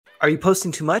Are you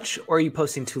posting too much or are you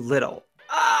posting too little?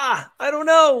 I don't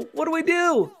know. What do we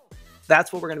do?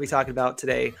 That's what we're going to be talking about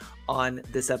today on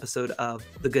this episode of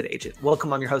The Good Agent.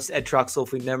 Welcome, I'm your host, Ed Troxel.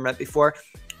 If we've never met before,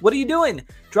 what are you doing?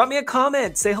 Drop me a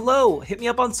comment, say hello, hit me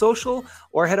up on social,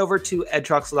 or head over to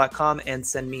edtroxel.com and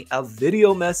send me a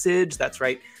video message. That's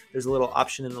right. There's a little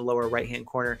option in the lower right-hand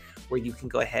corner where you can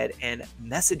go ahead and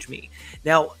message me.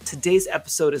 Now, today's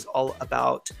episode is all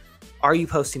about, are you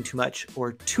posting too much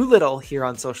or too little here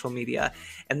on social media?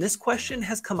 And this question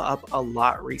has come up a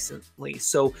lot recently.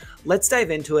 So let's dive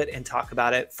into it and talk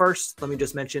about it. First, let me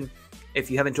just mention,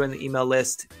 if you haven't joined the email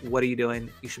list, what are you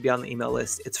doing? You should be on the email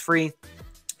list. It's free.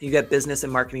 You get business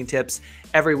and marketing tips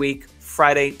every week,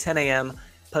 Friday, 10 a.m.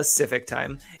 Pacific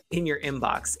time in your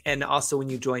inbox. And also when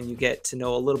you join, you get to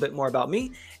know a little bit more about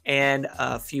me and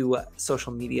a few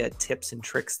social media tips and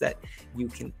tricks that you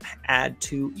can add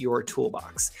to your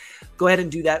toolbox. Go ahead and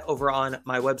do that over on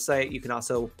my website. You can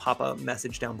also pop a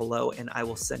message down below and I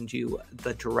will send you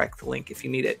the direct link if you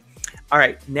need it. All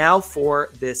right, now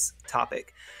for this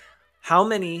topic. How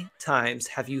many times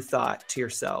have you thought to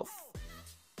yourself,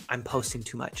 I'm posting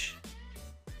too much?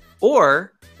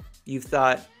 Or you've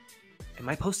thought, am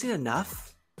I posting enough?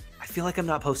 I feel like I'm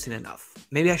not posting enough.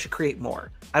 Maybe I should create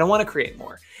more. I don't want to create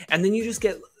more. And then you just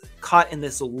get caught in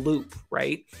this loop,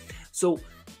 right? So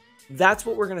that's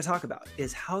what we're going to talk about,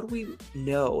 is how do we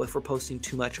know if we're posting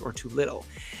too much or too little?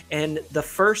 And the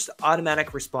first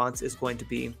automatic response is going to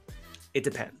be, it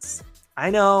depends.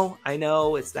 I know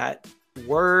it's that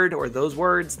word or those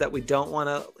words that we don't want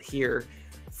to hear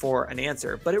for an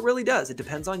answer, but it really does. It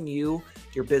depends on you,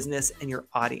 your business, and your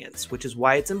audience, which is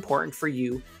why it's important for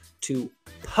you to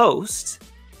post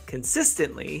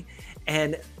consistently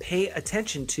and pay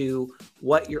attention to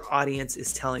what your audience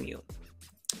is telling you.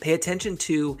 Pay attention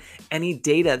to any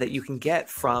data that you can get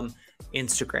from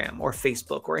Instagram or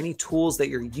Facebook or any tools that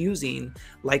you're using,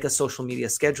 like a social media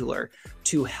scheduler,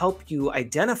 to help you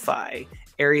identify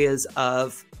areas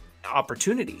of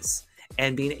opportunities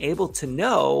and being able to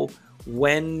know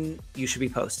when you should be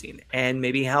posting and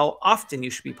maybe how often you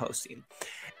should be posting.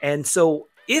 And so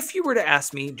if you were to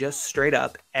ask me just straight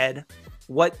up, Ed,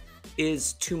 what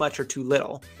is too much or too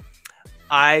little?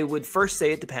 I would first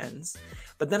say it depends,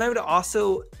 but then I would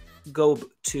also default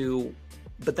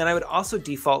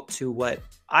to what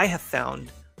I have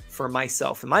found for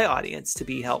myself and my audience to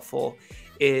be helpful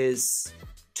is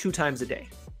 2 times a day.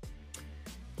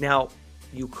 Now,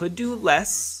 you could do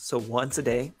less, so once a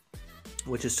day,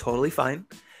 which is totally fine.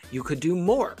 You could do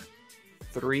more,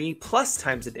 3+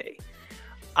 times a day.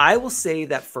 I will say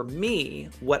that for me,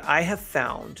 what I have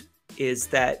found is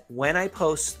that when I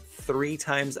post 3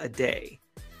 times a day,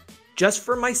 just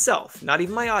for myself, not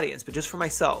even my audience, but just for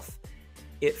myself,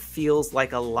 it feels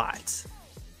like a lot.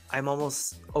 I'm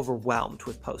almost overwhelmed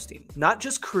with posting, not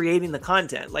just creating the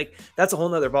content. Like that's a whole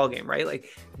nother ballgame, right? Like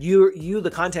you,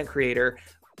 the content creator,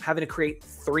 having to create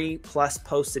 3+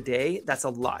 posts a day, that's a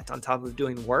lot on top of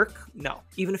doing work. No,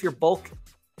 even if you're bulk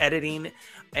editing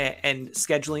and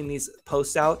scheduling these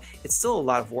posts out, it's still a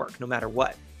lot of work no matter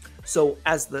what. So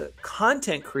as the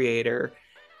content creator,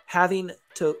 having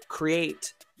to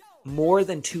create more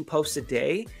than 2 posts a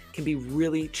day can be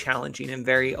really challenging and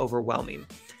very overwhelming.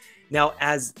 Now,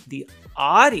 as the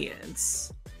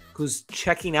audience who's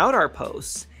checking out our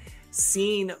posts,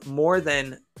 seeing more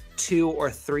than 2 or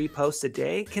 3 posts a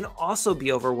day can also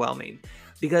be overwhelming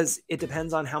because it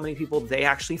depends on how many people they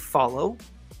actually follow.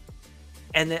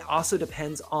 And it also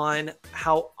depends on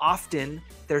how often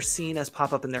they're seen as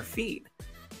pop up in their feed.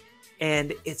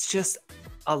 And it's just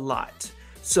a lot.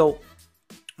 So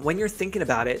when you're thinking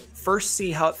about it, first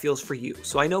see how it feels for you.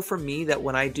 So I know for me that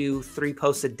when I do 3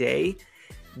 posts a day,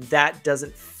 that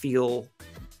doesn't feel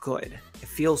good. It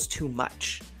feels too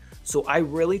much. So I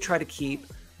really try to keep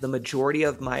the majority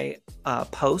of my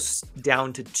posts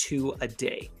down to 2 a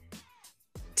day.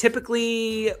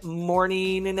 Typically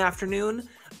morning and afternoon,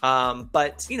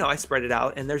 but I spread it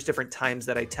out and there's different times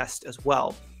that I test as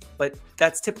well. But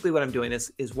that's typically what I'm doing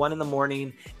is 1 in the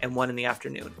morning and 1 in the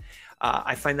afternoon.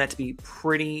 I find that to be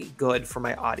pretty good for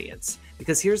my audience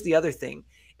because here's the other thing.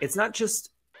 It's not just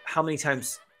how many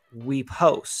times we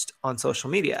post on social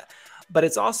media, but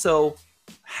it's also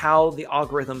how the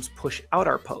algorithms push out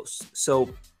our posts. So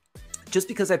just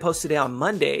because I post today on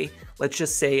Monday, let's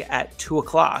just say at 2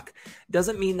 o'clock,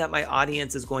 doesn't mean that my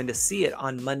audience is going to see it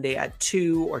on Monday at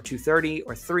 2 or 2:30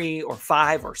 or 3 or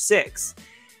 5 or 6.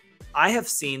 I have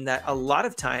seen that a lot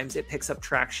of times it picks up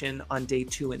traction on day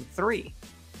 2 and 3.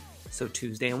 So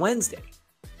Tuesday and Wednesday,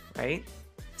 right?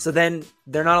 So then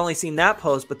they're not only seeing that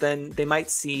post, but then they might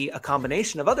see a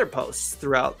combination of other posts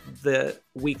throughout the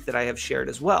week that I have shared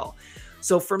as well.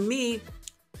 So for me,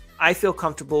 I feel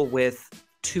comfortable with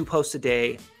 2 posts a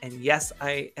day. And yes,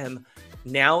 I am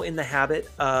now in the habit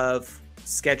of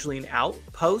scheduling out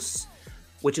posts,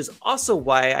 which is also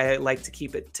why I like to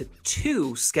keep it to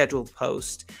 2 scheduled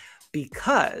posts,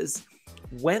 because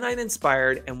when I'm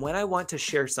inspired and when I want to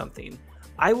share something,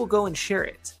 I will go and share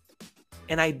it.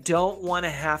 And I don't want to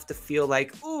have to feel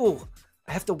like, ooh,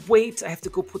 I have to wait. I have to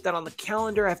go put that on the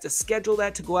calendar. I have to schedule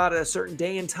that to go out at a certain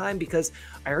day and time because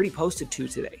I already posted 2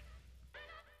 today.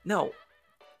 No,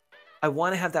 I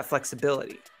want to have that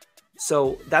flexibility.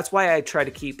 So that's why I try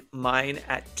to keep mine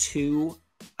at 2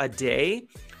 a day,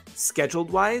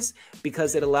 scheduled wise,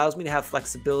 because it allows me to have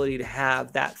flexibility to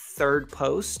have that 3rd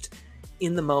post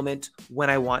in the moment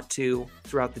when I want to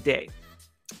throughout the day.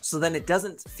 So then it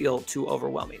doesn't feel too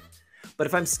overwhelming. But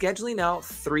if I'm scheduling out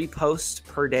 3 posts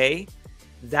per day,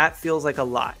 that feels like a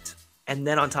lot. And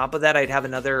then on top of that, I'd have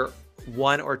another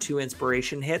 1 or 2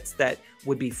 inspiration hits that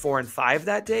would be 4 and 5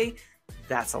 that day.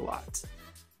 That's a lot.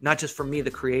 Not just for me,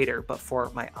 the creator, but for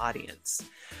my audience.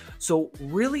 So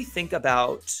really think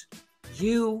about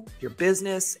you, your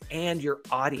business, and your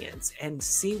audience and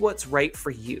see what's right for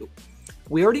you.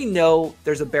 We already know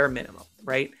there's a bare minimum,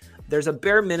 right? There's a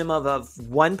bare minimum of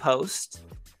 1 post.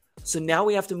 So now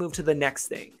we have to move to the next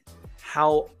thing.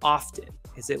 How often?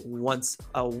 Is it once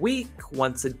a week,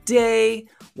 once a day,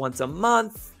 once a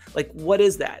month? Like, what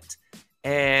is that?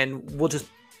 And we'll just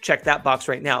check that box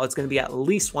right now. It's going to be at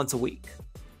least once a week.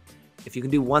 If you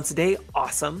can do once a day,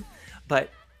 awesome. But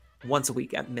once a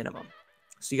week at minimum.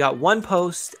 So you got 1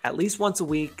 post at least once a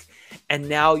week. And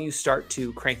now you start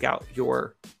to crank out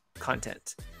your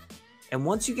content. And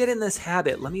once you get in this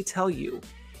habit, let me tell you,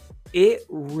 it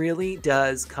really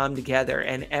does come together.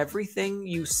 And everything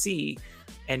you see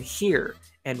and hear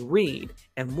and read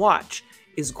and watch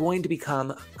is going to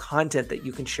become content that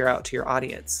you can share out to your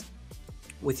audience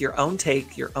with your own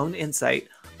take, your own insight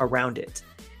around it,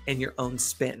 and your own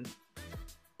spin.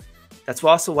 That's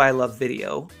also why I love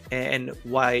video and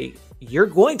why you're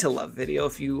going to love video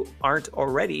if you aren't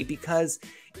already, because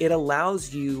it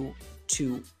allows you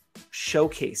to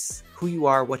showcase who you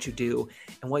are, what you do,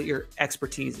 and what your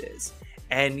expertise is.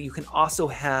 And you can also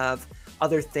have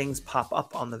other things pop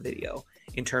up on the video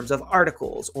in terms of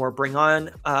articles or bring on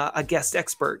a guest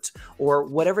expert or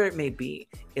whatever it may be.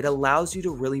 It allows you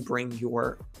to really bring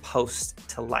your post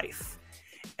to life.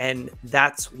 And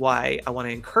that's why I want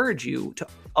to encourage you to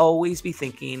always be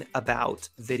thinking about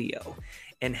video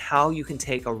and how you can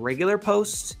take a regular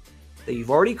post that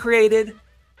you've already created,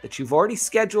 that you've already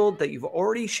scheduled, that you've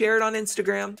already shared on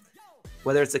Instagram,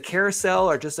 whether it's a carousel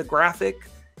or just a graphic,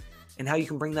 and how you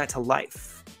can bring that to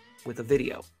life with a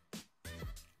video.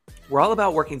 We're all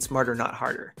about working smarter, not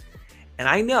harder. And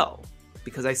I know,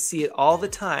 because I see it all the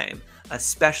time,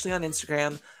 especially on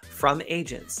Instagram from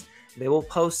agents. They will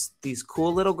post these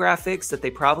cool little graphics that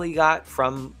they probably got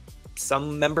from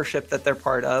some membership that they're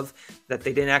part of that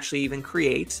they didn't actually even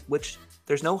create, which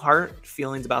there's no hard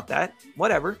feelings about that,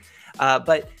 whatever.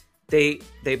 But they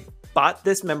bought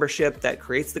this membership that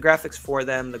creates the graphics for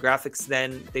them. The graphics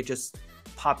then they just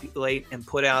populate and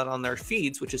put out on their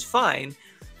feeds, which is fine.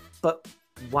 But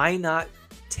why not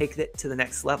take it to the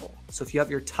next level? So if you have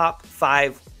your top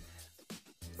 5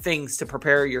 things to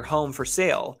prepare your home for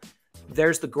sale,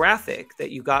 there's the graphic that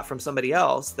you got from somebody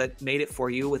else that made it for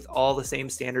you with all the same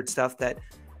standard stuff that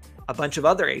a bunch of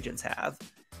other agents have.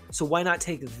 So why not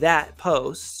take that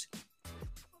post,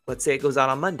 let's say it goes out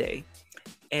on Monday,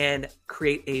 and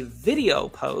create a video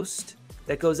post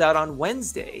that goes out on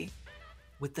Wednesday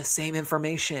with the same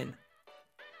information.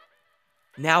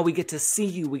 Now we get to see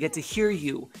you, we get to hear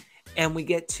you, and we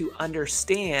get to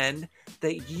understand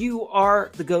that you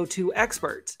are the go-to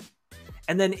expert.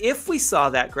 And then if we saw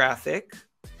that graphic,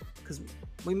 because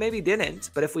we maybe didn't,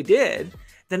 but if we did,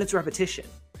 then it's repetition.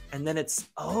 And then it's,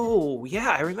 oh yeah,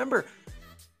 I remember,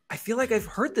 I feel like I've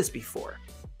heard this before.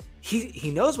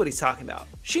 He knows what he's talking about.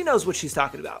 She knows what she's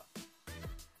talking about.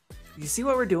 You see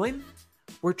what we're doing?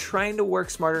 We're trying to work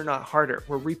smarter, not harder.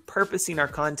 We're repurposing our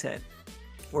content.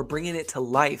 We're bringing it to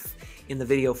life in the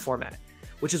video format,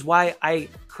 which is why I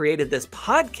created this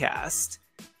podcast,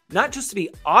 not just to be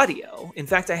audio. In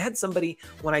fact, I had somebody,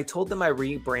 when I told them I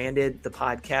rebranded the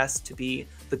podcast to be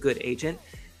The Good Agent,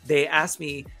 they asked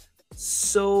me,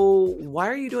 so why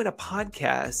are you doing a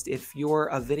podcast if you're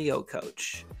a video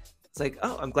coach? It's like,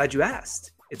 oh, I'm glad you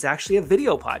asked. It's actually a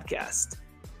video podcast.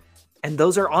 And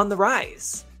those are on the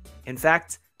rise. In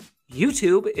fact,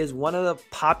 YouTube is one of the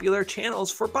popular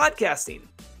channels for podcasting.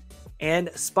 And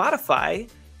Spotify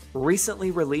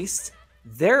recently released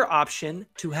their option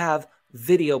to have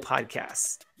video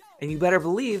podcasts. And you better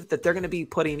believe that they're going to be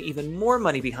putting even more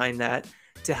money behind that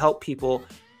to help people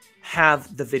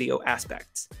have the video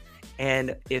aspect.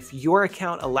 And if your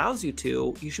account allows you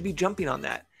to, you should be jumping on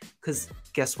that, because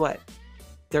guess what?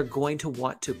 They're going to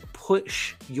want to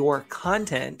push your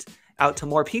content out to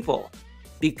more people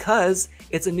because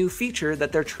it's a new feature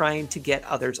that they're trying to get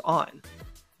others on,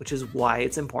 which is why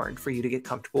it's important for you to get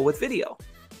comfortable with video.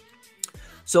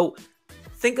 So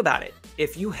think about it.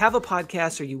 If you have a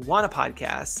podcast or you want a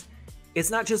podcast, it's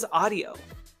not just audio.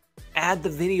 Add the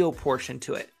video portion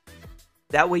to it.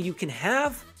 That way you can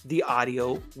have the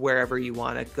audio wherever you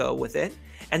want to go with it.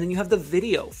 And then you have the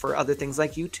video for other things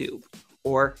like YouTube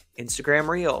or Instagram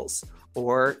Reels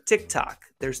or TikTok.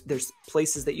 There's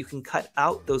places that you can cut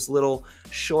out those little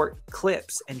short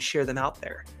clips and share them out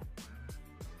there.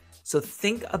 So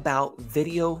think about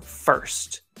video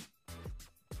first.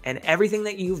 And everything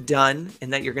that you've done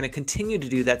and that you're going to continue to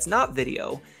do that's not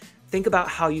video, think about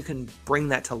how you can bring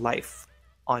that to life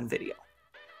on video.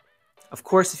 Of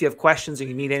course, if you have questions or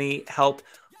you need any help,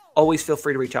 always feel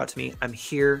free to reach out to me. I'm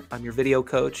here. I'm your video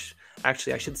coach.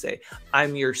 Actually, I should say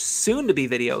I'm your soon-to-be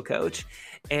video coach,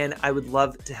 and I would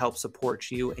love to help support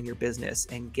you in your business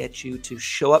and get you to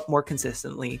show up more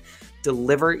consistently,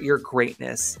 deliver your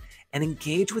greatness, and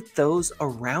engage with those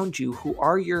around you who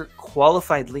are your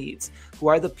qualified leads, who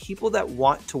are the people that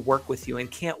want to work with you and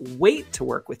can't wait to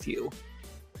work with you.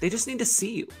 They just need to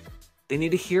see you. They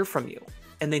need to hear from you,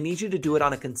 and they need you to do it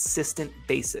on a consistent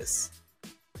basis.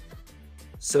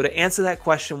 So to answer that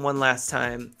question one last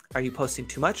time, are you posting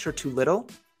too much or too little?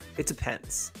 It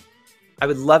depends. I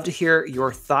would love to hear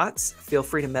your thoughts. Feel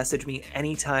free to message me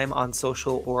anytime on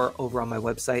social or over on my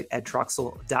website,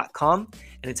 edtroxel.com.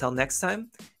 And until next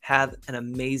time, have an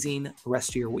amazing rest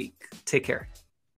of your week. Take care.